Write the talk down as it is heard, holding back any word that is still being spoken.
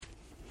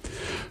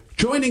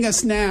Joining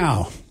us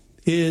now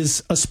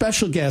is a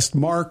special guest,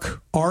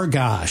 Mark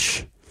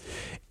Argash.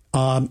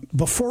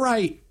 Before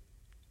I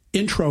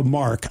intro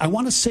Mark, I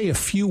want to say a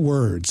few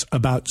words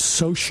about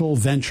Social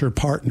Venture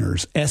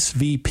Partners,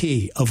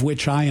 SVP, of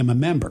which I am a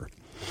member.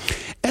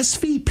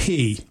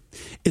 SVP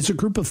is a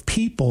group of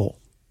people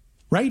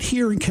right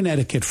here in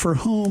Connecticut for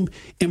whom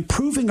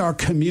improving our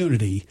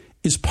community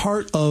is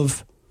part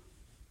of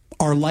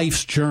our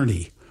life's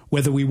journey.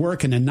 Whether we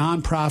work in a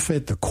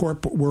nonprofit, the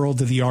corporate world,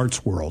 or the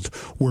arts world,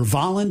 we're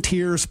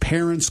volunteers,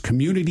 parents,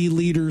 community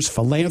leaders,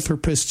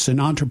 philanthropists,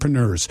 and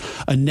entrepreneurs,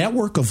 a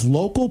network of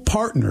local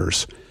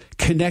partners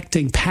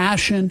connecting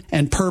passion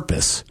and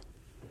purpose.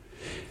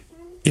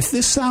 If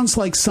this sounds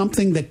like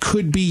something that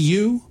could be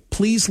you,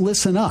 please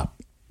listen up.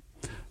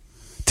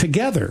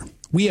 Together,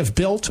 we have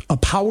built a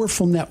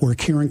powerful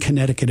network here in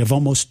Connecticut of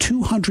almost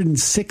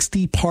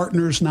 260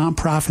 partners,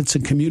 nonprofits,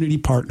 and community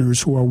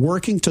partners who are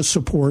working to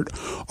support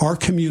our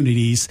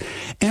communities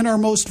and our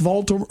most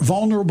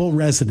vulnerable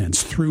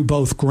residents through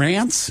both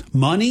grants,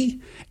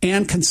 money,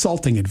 and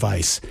consulting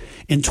advice.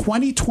 In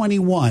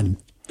 2021,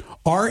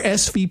 our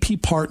SVP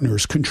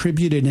partners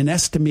contributed an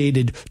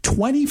estimated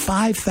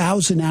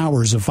 25,000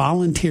 hours of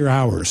volunteer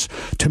hours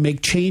to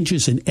make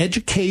changes in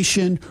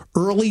education,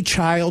 early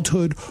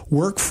childhood,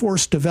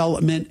 workforce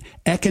development,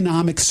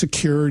 economic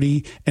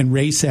security, and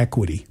race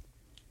equity.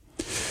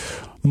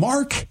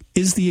 Mark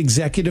is the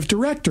executive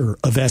director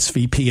of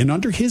SVP, and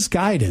under his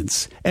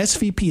guidance,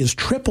 SVP has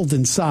tripled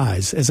in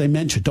size, as I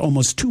mentioned, to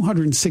almost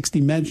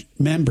 260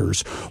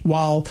 members,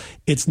 while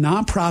its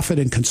nonprofit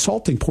and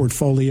consulting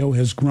portfolio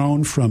has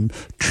grown from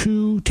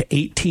 2 to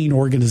 18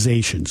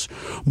 organizations.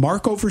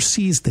 Mark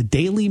oversees the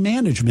daily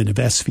management of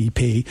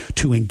SVP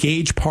to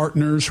engage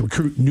partners,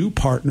 recruit new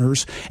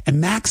partners,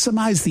 and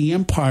maximize the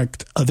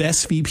impact of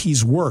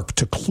SVP's work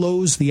to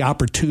close the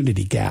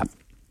opportunity gap.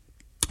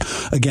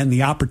 Again,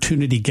 the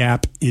opportunity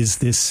gap is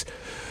this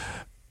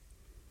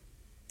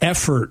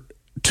effort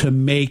to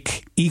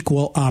make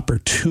equal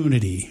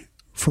opportunity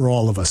for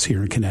all of us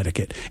here in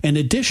Connecticut. In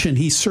addition,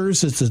 he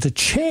serves as the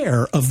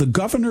chair of the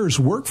Governor's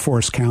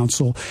Workforce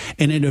Council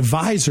and an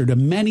advisor to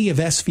many of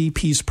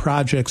SVP's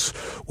projects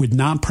with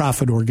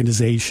nonprofit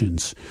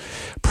organizations.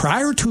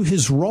 Prior to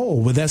his role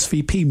with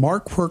SVP,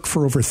 Mark worked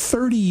for over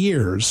 30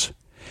 years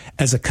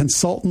as a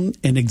consultant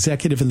and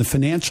executive in the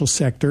financial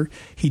sector.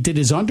 He did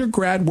his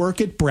undergrad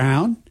work at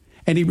Brown,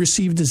 and he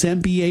received his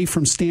MBA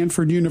from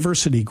Stanford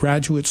University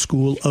Graduate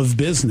School of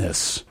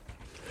Business.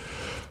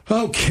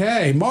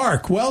 Okay,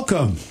 Mark,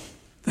 welcome.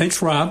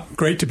 Thanks, Rob.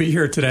 Great to be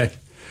here today.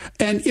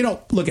 And,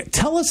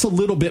 tell us a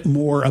little bit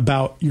more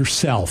about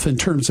yourself in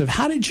terms of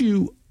how did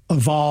you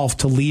evolve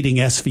to leading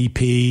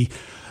SVP,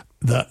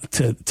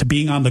 to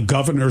being on the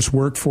Governor's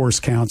Workforce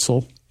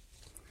Council?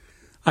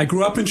 I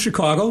grew up in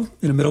Chicago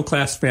in a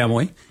middle-class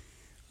family.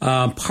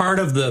 Part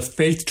of the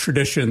faith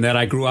tradition that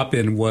I grew up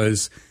in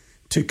was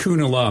Tikkun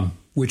Olam,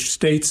 which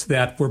states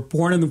that we're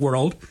born in the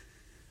world,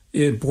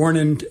 born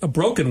in a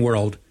broken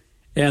world,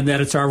 and that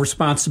it's our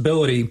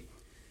responsibility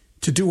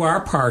to do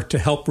our part to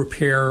help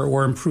repair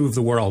or improve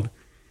the world.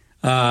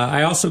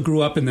 I also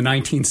grew up in the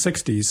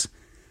 1960s,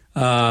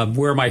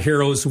 where my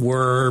heroes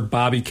were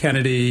Bobby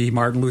Kennedy,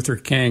 Martin Luther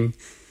King,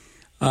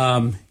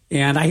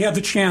 and I had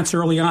the chance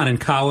early on in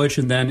college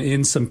and then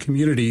in some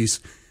communities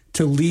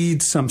to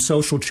lead some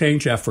social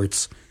change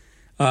efforts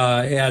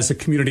as a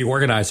community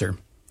organizer.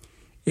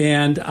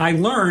 And I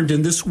learned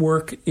in this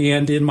work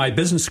and in my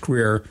business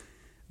career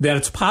that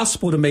it's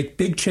possible to make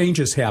big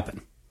changes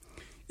happen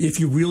if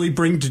you really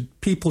bring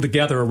people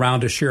together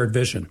around a shared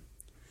vision.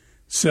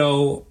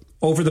 So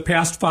over the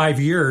past 5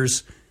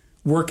 years,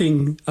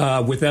 working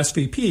with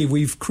SVP,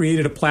 we've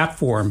created a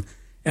platform,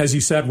 as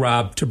you said,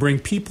 Rob, to bring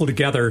people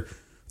together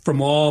from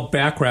all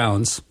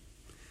backgrounds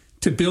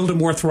to build a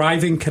more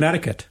thriving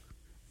Connecticut,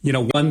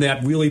 one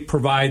that really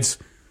provides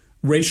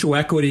racial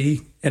equity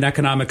and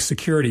economic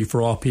security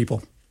for all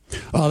people.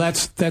 Oh,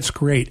 that's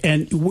great.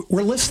 And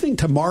we're listening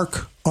to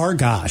Mark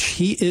Argash.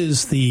 He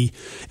is the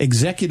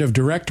executive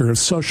director of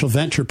Social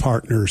Venture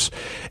Partners.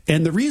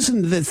 And the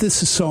reason that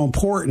this is so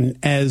important,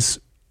 as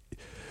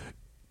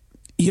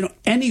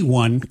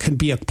anyone can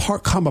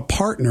become a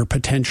partner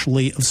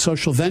potentially of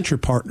Social Venture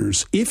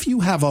Partners. If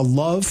you have a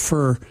love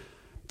for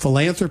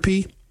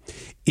philanthropy,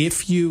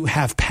 if you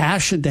have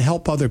passion to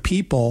help other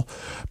people,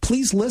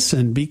 please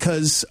listen,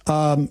 because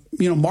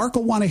Mark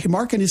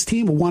and his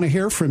team will want to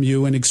hear from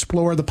you and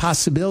explore the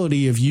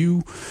possibility of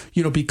you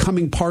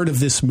becoming part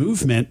of this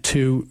movement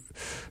to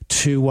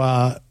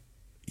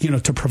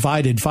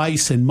provide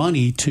advice and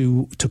money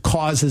to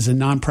causes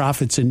and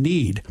nonprofits in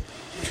need.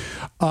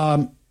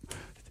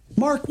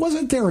 Mark,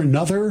 wasn't there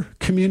another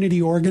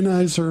community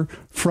organizer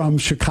from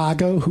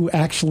Chicago who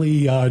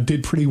actually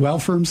did pretty well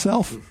for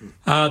himself?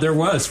 There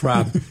was,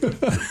 Rob.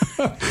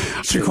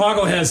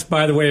 Chicago has,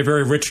 by the way, a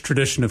very rich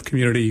tradition of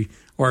community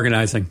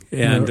organizing.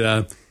 And,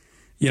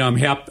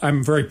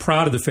 I'm very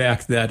proud of the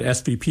fact that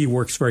SVP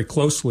works very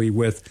closely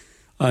with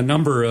a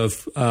number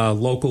of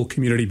local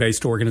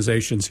community-based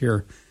organizations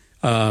here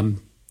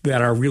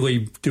that are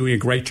really doing a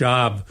great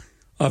job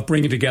of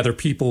bringing together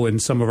people in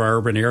some of our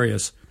urban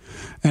areas.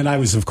 And I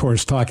was, of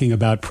course, talking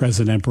about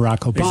President Barack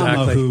Obama,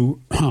 Exactly. who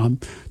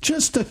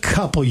just a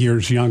couple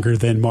years younger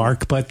than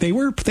Mark, but they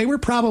were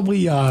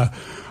probably on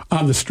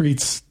the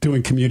streets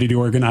doing community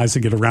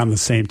organizing at around the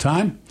same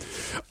time.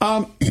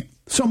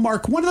 So,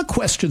 Mark, one of the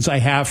questions I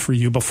have for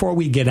you before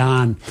we get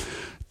on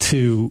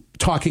to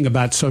talking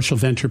about social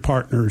venture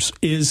partners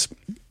is,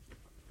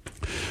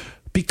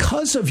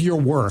 because of your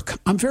work,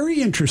 I'm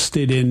very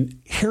interested in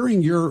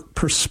hearing your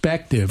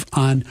perspective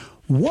on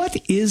what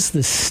is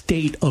the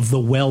state of the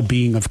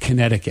well-being of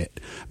Connecticut.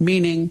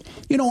 Meaning,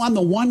 on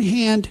the one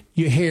hand,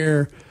 you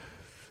hear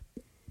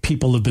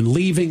people have been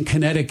leaving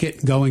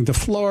Connecticut, going to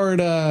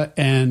Florida,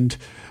 and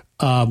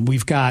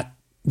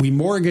we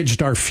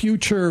mortgaged our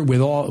future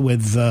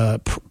with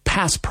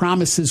past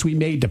promises we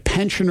made to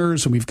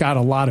pensioners, and we've got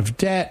a lot of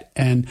debt,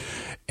 and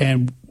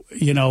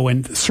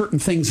certain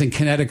things in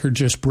Connecticut are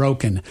just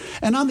broken.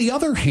 And on the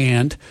other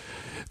hand,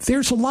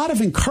 there's a lot of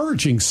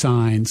encouraging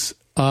signs.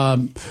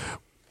 The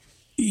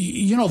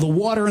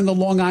water in the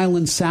Long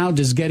Island Sound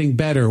is getting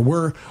better.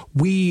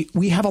 We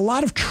have a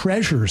lot of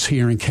treasures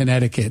here in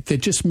Connecticut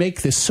that just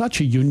make this such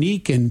a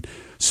unique and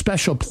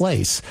special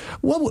place.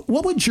 What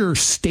would your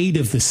state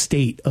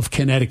of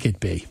Connecticut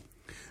be?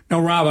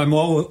 No, Rob,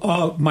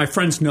 all my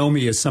friends know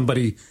me as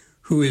somebody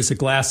who is a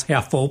glass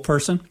half full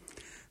person.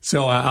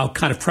 So I'll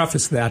kind of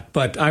preface that.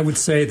 But I would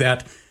say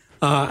that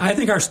I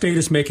think our state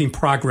is making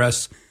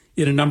progress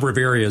in a number of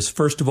areas.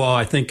 First of all,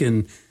 I think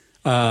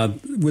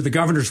with the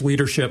governor's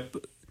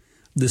leadership,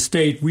 the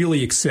state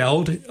really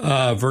excelled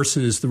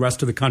versus the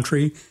rest of the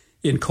country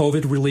in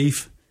COVID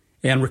relief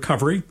and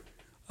recovery,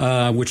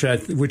 which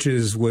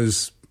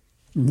was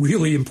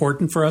really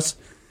important for us.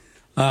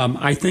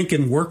 I think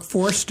in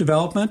workforce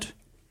development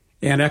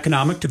and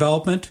economic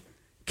development,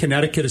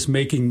 Connecticut is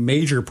making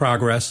major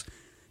progress.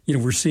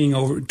 We're seeing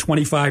over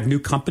 25 new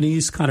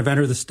companies kind of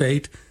enter the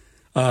state,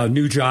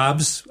 new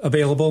jobs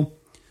available.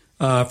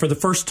 For the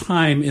first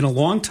time in a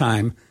long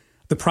time,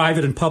 the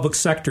private and public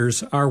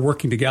sectors are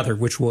working together,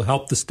 which will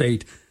help the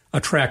state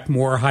attract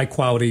more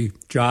high-quality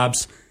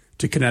jobs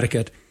to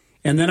Connecticut.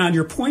 And then on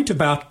your point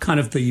about kind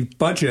of the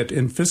budget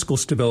and fiscal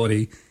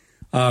stability,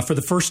 for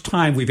the first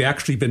time, we've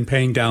actually been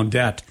paying down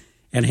debt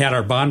and had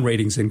our bond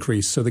ratings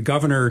increase. So the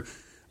governor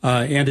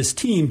and his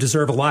team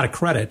deserve a lot of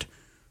credit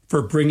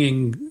for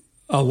bringing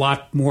a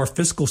lot more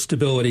fiscal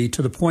stability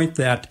to the point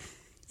that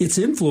it's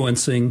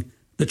influencing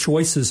the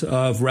choices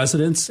of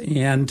residents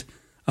and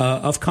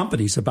of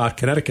companies about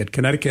Connecticut.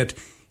 Connecticut,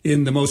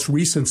 in the most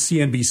recent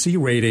CNBC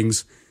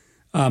ratings,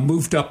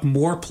 moved up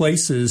more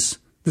places.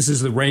 This is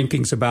the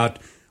rankings about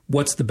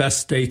what's the best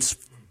states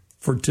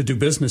to do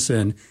business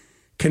in.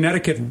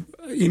 Connecticut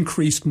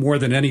increased more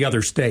than any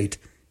other state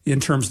in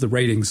terms of the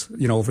ratings,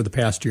 over the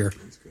past year.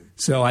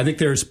 So I think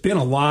there's been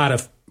a lot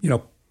of,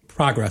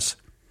 progress.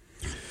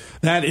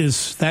 That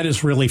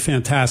is really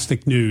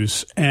fantastic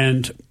news.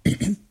 And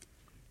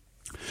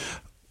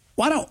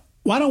why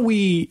don't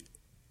we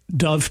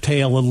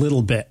dovetail a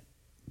little bit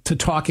to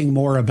talking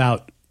more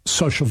about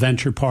social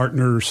venture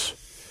partners,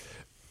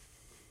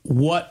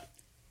 what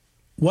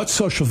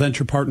social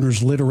venture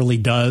partners literally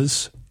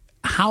does,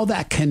 how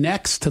that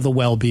connects to the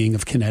well-being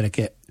of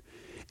Connecticut,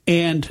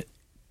 and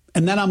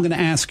then I'm going to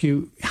ask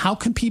you, how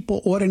can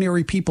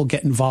ordinary people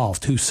get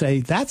involved who say,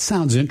 that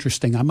sounds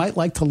interesting, I might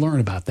like to learn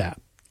about that?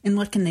 And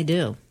what can they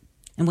do?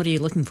 And what are you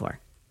looking for?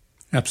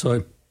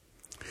 Absolutely.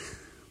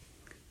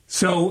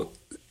 So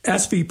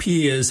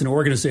SVP is an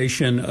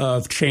organization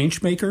of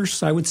change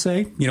makers, I would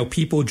say.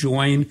 People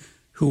join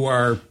who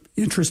are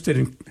interested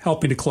in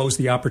helping to close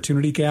the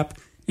opportunity gap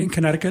in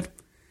Connecticut.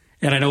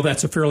 And I know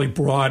that's a fairly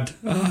broad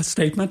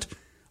statement.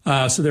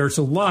 So there's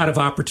a lot of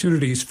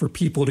opportunities for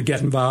people to get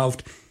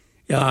involved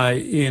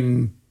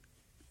in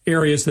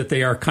areas that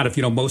they are kind of,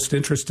 most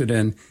interested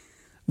in.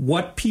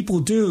 What people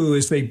do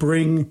is they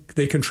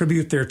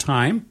contribute their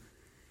time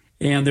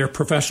and their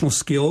professional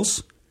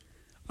skills,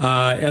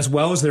 as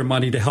well as their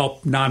money, to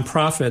help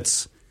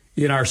nonprofits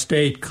in our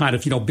state kind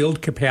of,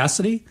 build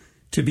capacity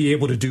to be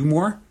able to do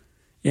more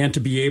and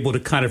to be able to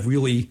kind of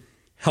really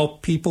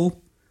help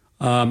people.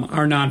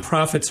 Our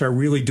nonprofits are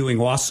really doing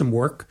awesome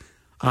work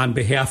on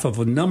behalf of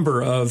a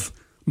number of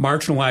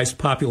marginalized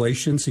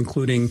populations,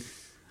 including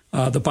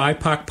the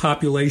BIPOC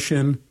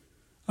population,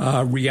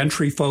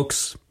 reentry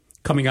folks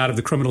coming out of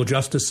the criminal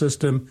justice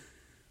system,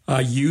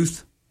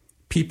 youth,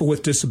 people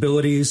with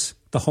disabilities,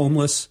 the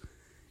homeless,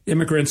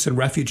 immigrants and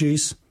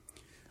refugees.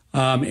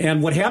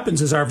 And what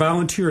happens is our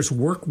volunteers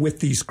work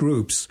with these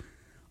groups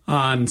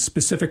on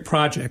specific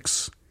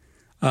projects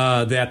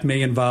that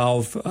may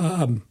involve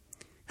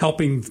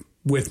helping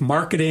with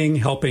marketing,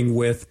 helping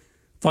with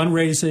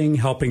fundraising,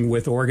 helping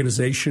with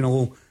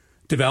organizational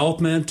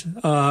development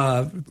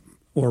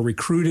or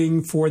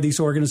recruiting for these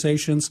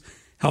organizations,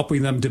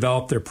 helping them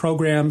develop their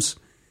programs.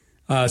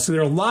 So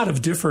there are a lot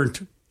of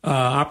different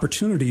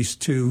opportunities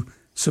to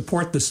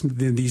support these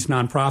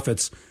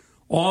nonprofits.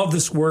 All of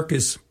this work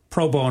is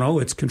pro bono.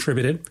 It's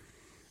contributed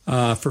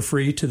for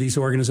free to these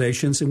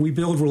organizations, and we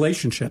build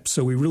relationships.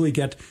 So we really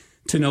get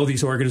to know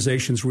these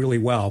organizations really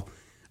well.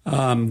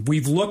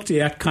 We've looked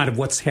at kind of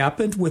what's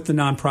happened with the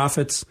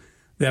nonprofits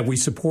that we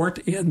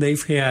support, and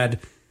they've had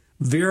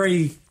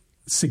very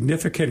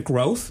significant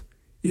growth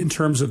in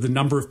terms of the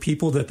number of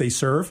people that they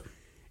serve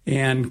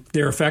and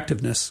their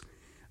effectiveness.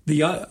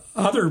 The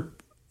other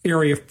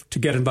area to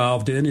get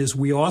involved in is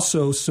we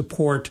also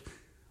support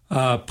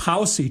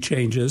policy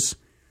changes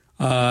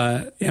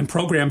and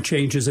program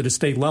changes at a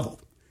state level.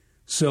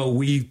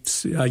 So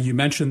you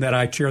mentioned that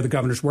I chair the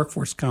Governor's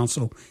Workforce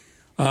Council.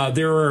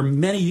 There are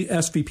many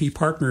SVP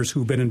partners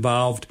who've been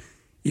involved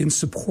in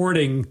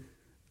supporting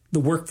the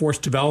workforce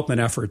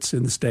development efforts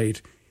in the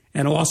state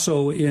and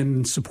also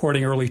in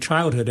supporting early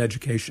childhood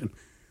education,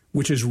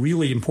 which is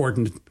really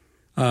important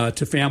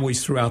to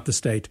families throughout the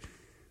state.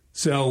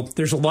 So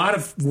there's a lot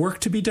of work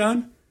to be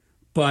done,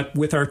 but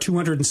with our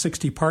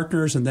 260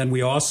 partners, and then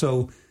we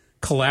also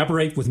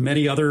collaborate with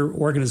many other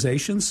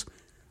organizations,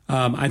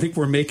 I think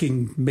we're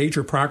making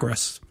major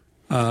progress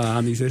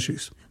on these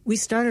issues. We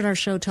started our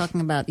show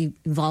talking about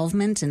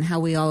involvement and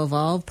how we all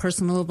evolve,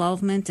 personal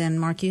involvement.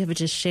 And Mark, you have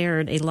just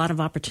shared a lot of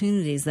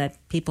opportunities that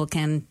people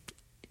can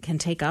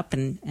take up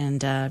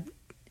and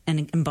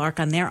embark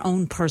on their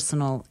own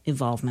personal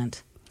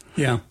involvement.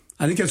 Yeah,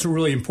 I think that's a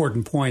really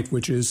important point,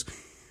 which is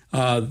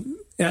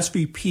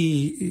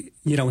SVP,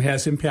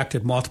 has impact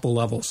at multiple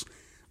levels.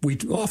 We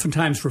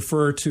oftentimes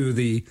refer to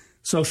the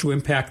social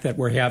impact that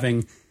we're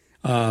having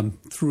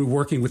through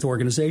working with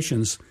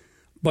organizations.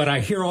 But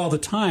I hear all the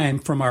time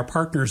from our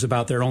partners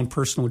about their own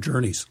personal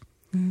journeys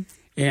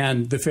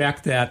and the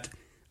fact that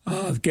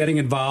getting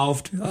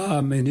involved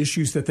in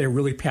issues that they're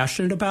really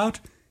passionate about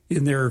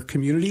in their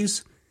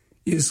communities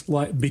is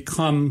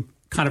become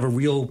kind of a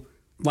real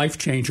life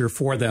changer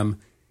for them.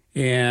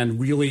 And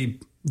really,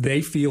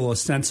 they feel a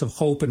sense of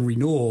hope and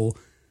renewal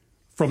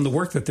from the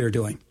work that they're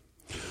doing.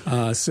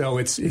 So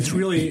it's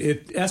really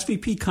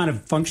SVP kind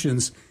of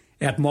functions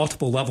at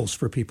multiple levels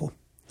for people.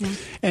 Yeah.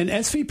 And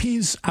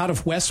SVP's out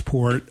of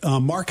Westport.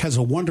 Mark has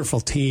a wonderful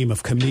team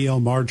of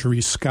Camille,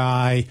 Marjorie,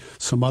 Sky,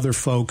 some other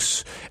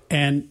folks.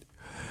 And,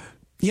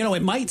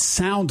 it might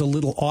sound a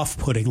little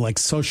off-putting, like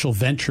social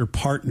venture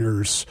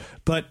partners.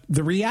 But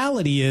the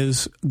reality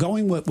is,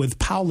 going with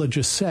Paula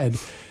just said,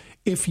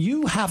 if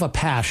you have a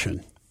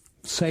passion,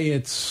 say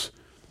it's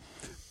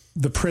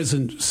the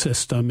prison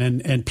system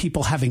and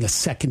people having a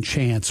second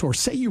chance, or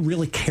say you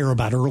really care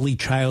about early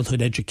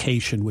childhood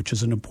education, which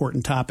is an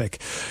important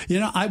topic,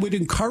 I would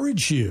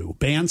encourage you,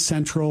 Band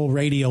Central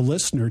radio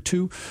listener,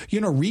 to,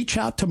 reach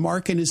out to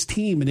Mark and his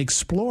team and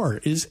explore.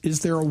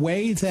 Is there a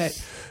way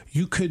that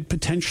you could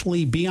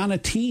potentially be on a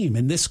team?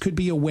 And this could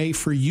be a way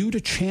for you to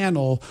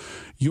channel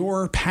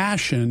your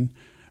passion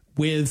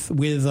with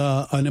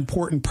an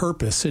important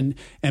purpose and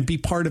be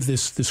part of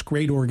this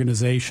great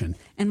organization.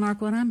 And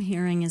Mark, what I'm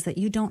hearing is that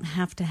you don't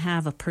have to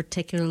have a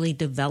particularly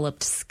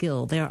developed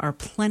skill. There are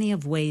plenty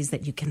of ways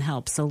that you can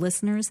help. So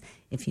listeners,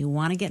 if you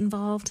want to get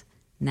involved,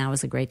 now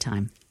is a great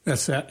time.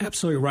 That's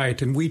absolutely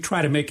right. And we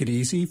try to make it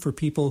easy for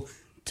people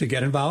to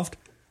get involved.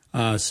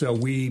 So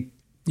we,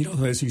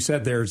 as you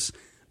said, there's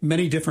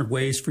many different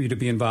ways for you to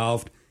be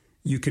involved.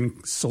 You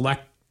can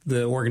select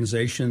the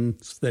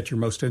organizations that you're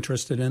most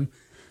interested in.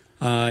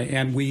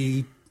 And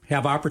we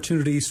have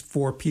opportunities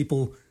for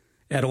people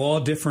at all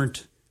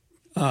different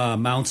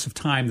amounts of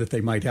time that they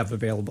might have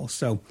available.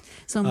 So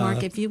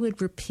Mark, if you would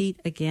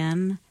repeat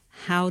again,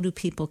 how do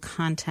people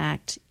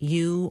contact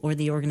you or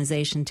the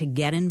organization to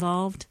get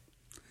involved?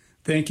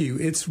 Thank you.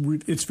 It's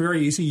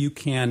very easy. You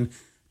can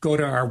go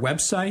to our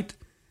website,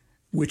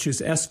 which is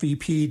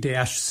svp-ct.org.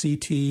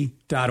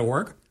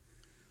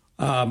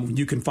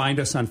 You can find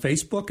us on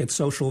Facebook at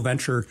Social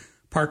Venture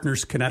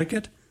Partners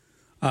Connecticut.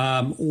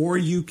 Or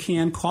you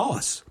can call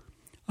us.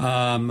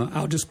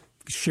 I'll just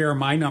share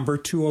my number,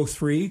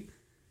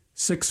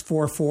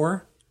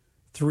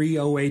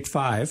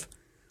 203-644-3085.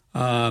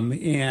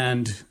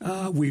 And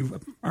we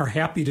are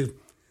happy to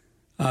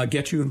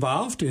get you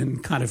involved,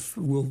 and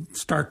we'll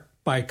start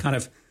by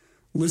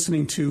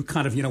listening to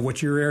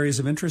what your areas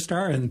of interest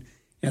are, and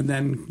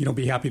then,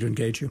 be happy to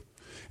engage you.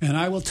 And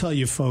I will tell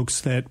you, folks,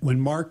 that when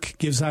Mark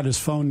gives out his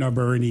phone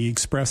number and he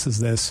expresses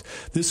this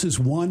is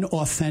one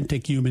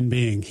authentic human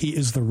being. He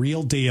is the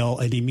real deal,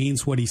 and he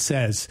means what he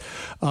says.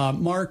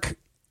 Mark,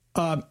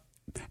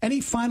 any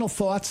final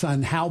thoughts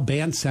on how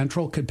Band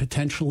Central could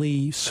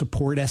potentially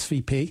support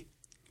SVP?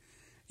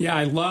 Yeah,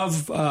 I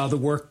love the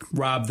work,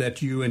 Rob,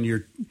 that you and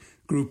your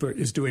group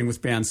is doing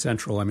with Band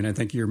Central. I mean, I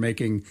think you're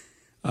making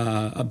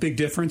a big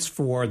difference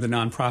for the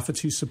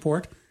nonprofits you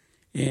support,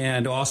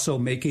 and also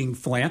making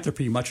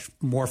philanthropy much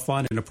more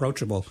fun and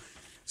approachable.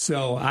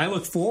 So I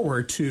look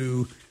forward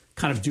to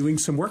doing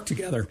some work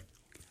together,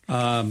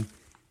 to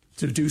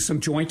do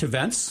some joint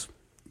events,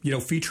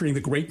 featuring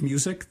the great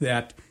music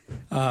that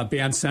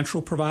Band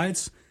Central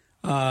provides,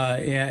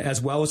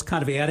 as well as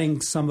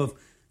adding some of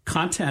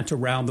content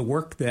around the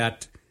work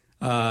that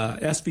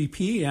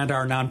SVP and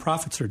our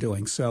nonprofits are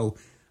doing. So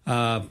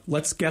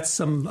let's get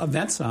some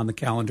events on the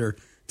calendar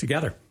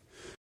together.